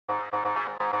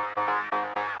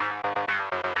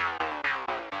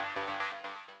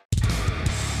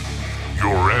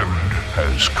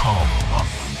has come.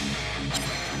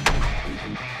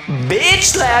 Bitch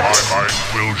slapped! My might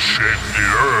will shake the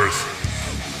earth.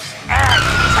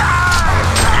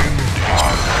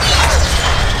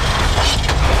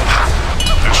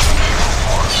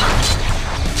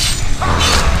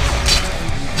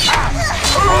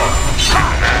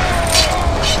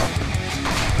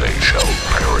 They shall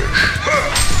perish.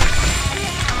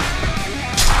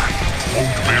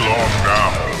 Won't be long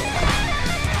now.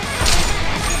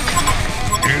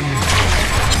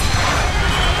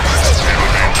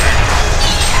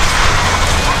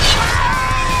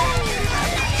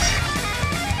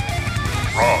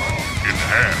 Rod in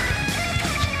hand,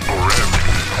 your end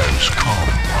has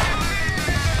come.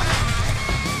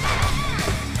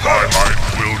 My might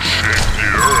will shake the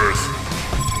earth.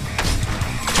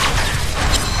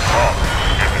 Rod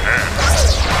in hand.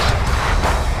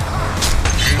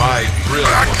 My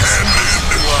brilliance is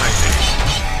blinding.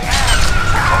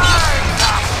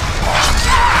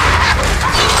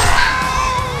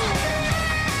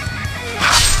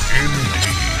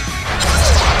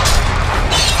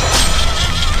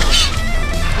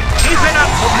 Keep it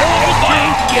up for more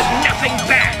games, give nothing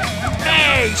back.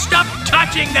 Hey, stop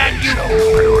touching that, you...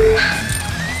 Perish.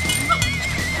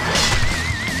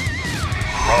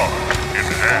 Rod in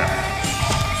hand.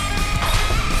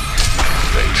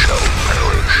 They shall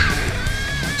perish.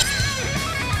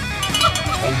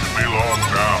 Won't be long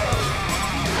now.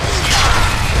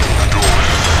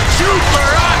 Super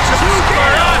awesome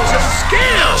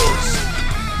skills!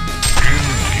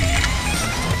 Indeed.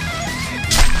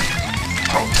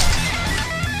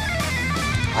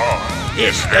 Rod.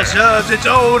 This deserves its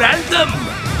own anthem!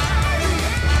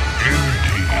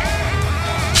 Indeed.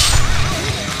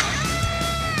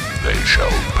 They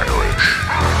shall perish.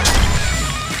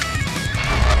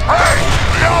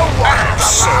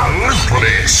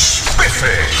 Absolutely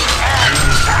spiffy!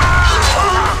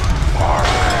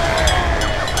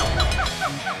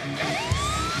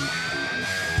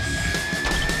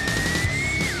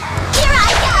 Here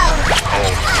I go!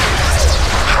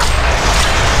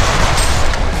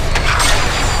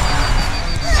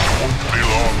 Won't be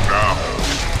long now.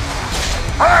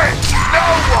 Hey! No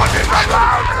one is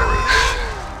allowed!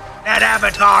 That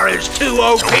avatar is too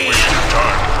OP!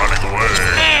 Time running away.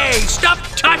 Hey, stop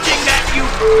touching that, you...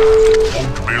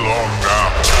 Won't be long now.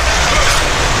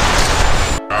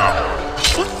 Now.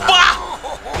 ว้า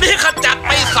นี่ขจัดไ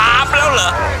ป3แล้วเหรอ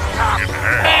In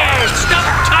hand. Hey, stop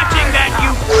touching that,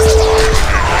 you...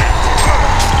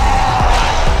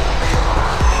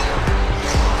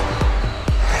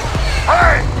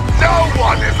 Hey! No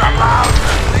one is allowed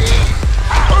to leave!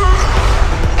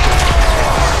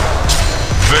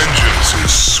 Vengeance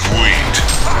is sweet.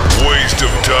 Waste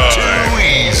of time. Too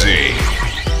easy.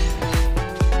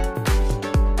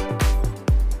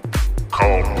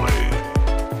 Calmly.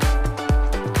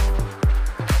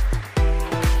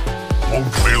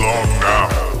 Won't be long now.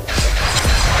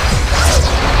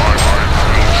 My might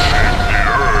will shake the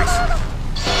earth.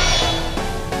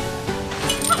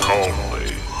 Calmly.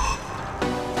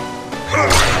 Your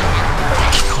end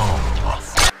has come.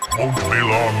 Won't be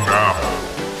long now.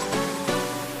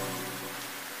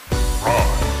 Rod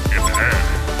in hand.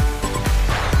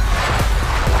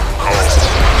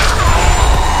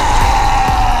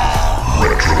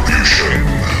 Retribution.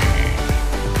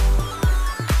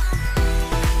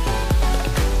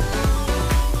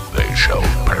 They shall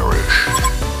perish.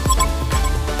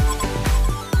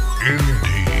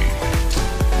 Indeed.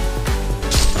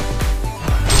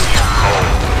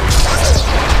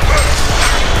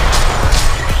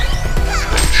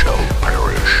 They shall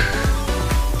perish.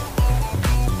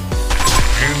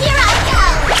 Here I go!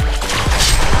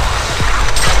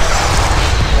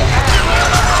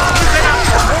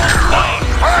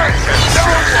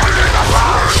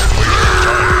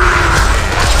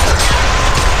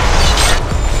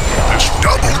 This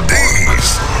double D's.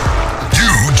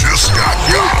 You just got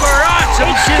Super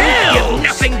awesome skills! Give skills.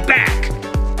 nothing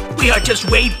back! We are just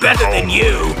way better than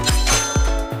you!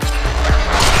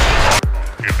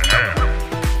 In hand.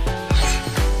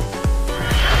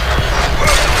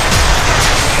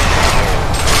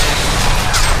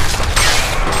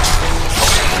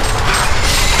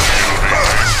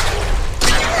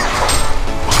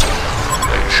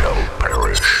 They shall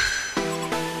perish.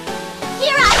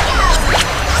 Here I go!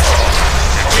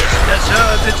 This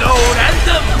deserves its own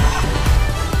anthem!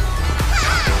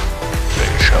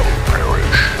 They shall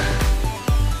perish.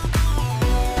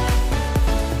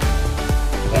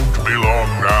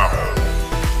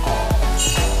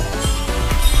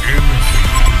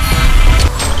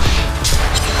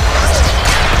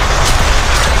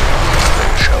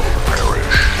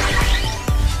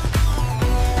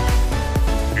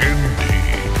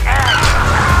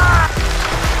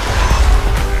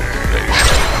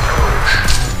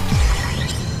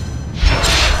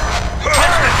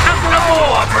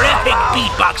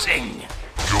 kickboxing.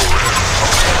 Your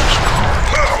end has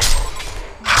come.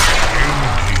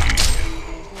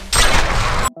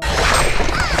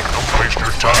 Don't waste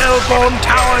your time. Hellbone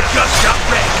Tower just got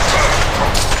wrecked.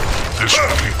 This will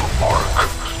leave a mark.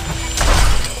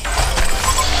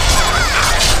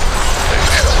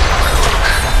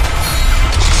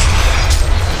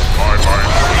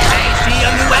 I see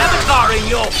a new avatar in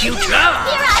your future.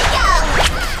 Here I go!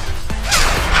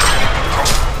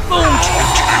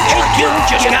 You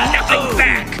just got nothing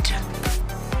back.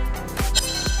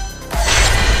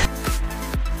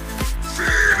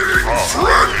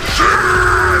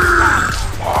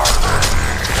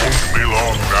 Won't be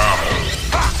long now.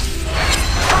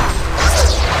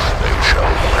 They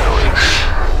shall perish.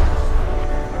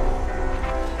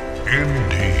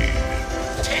 Indeed.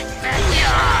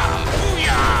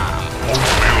 Won't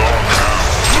be long now.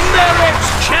 Newerth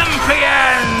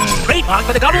champion! Trademark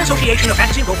for the Government Association of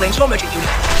Fantasy Role-Playing Store Merchant Unit.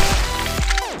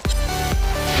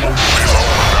 Won't be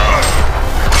long now.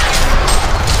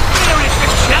 Here is the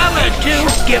challenge to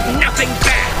give nothing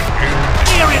back.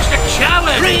 Here is the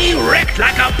challenge. Re-wrecked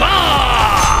like a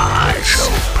boss. They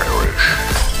shall perish.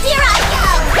 Here I go!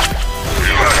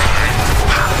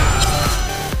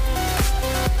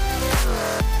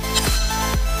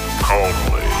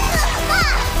 Calmly.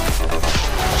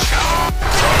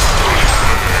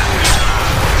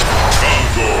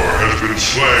 Gondor has been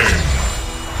slain.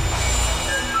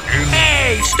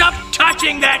 Hey, stop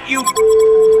touching that, you...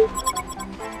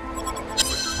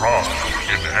 Rod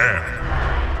in hand.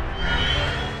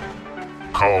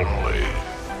 Calmly.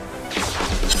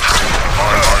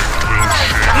 My life will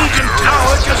shake. Legion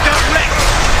Tower just got wrecked.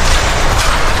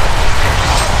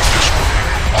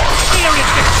 Here is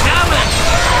the challenge.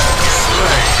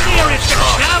 Here is the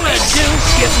challenge.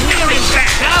 Give nothing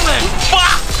back. Challenge.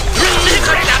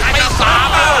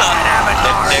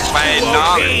เด็กๆไปน้อ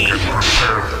ง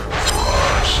Prepare them for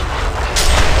us.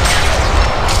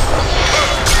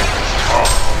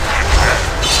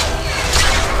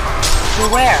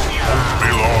 Beware. Won't be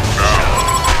long now.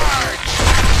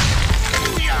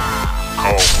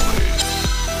 Calmly.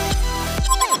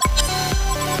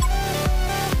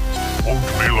 Won't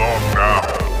be long now.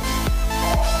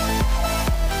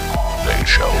 They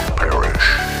shall perish.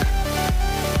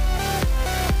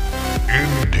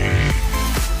 Indeed.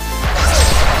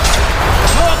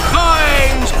 More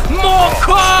coins! More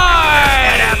coins!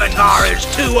 That avatar is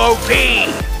too OP!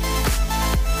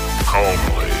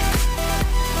 Calmly.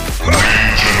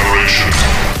 Regeneration.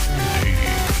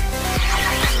 Indeed.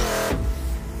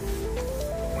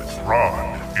 With rod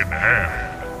in hand.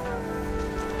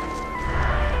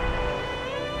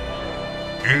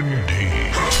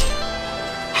 Indeed.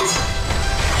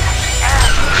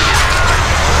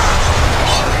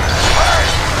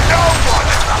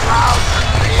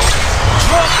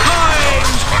 More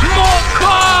coins! More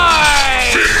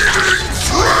coins!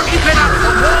 Keep it up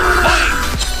for more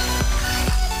coins!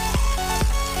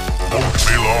 Won't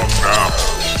be long now.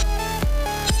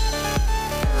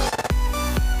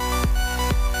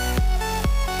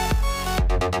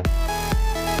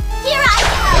 Here I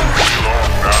go! Won't be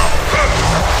long now.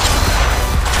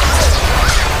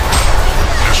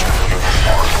 This will leave a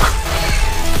mark.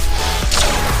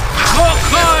 More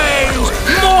coins!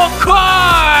 More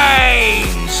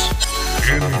coins!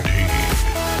 Indeed.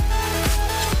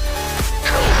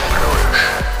 Shall perish.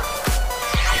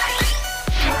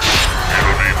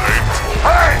 It'll be painful.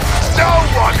 Hey! No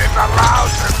one is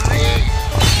allowed to leave!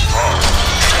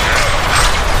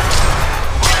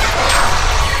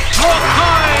 More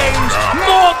coins!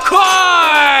 More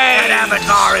coins! That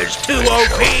avatar is too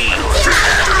OP!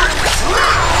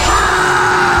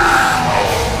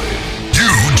 You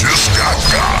just got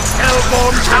got!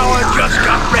 Hellbone Tower just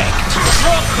got wrecked!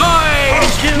 More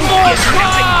coins! More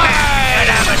coins! That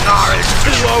avatar is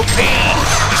too OP!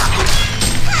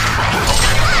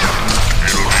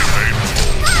 It'll be painful.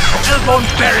 Hellbone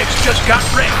Barracks just got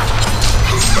wrecked!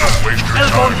 Don't waste your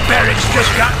Hellbone time. Barracks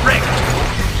just got wrecked!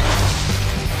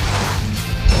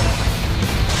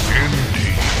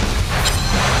 Indeed.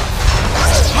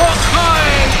 More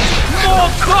coins!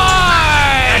 More coins!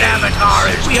 That avatar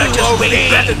is too OP! Way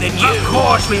better than you! Of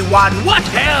course we won! What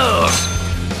else?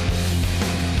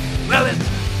 Well,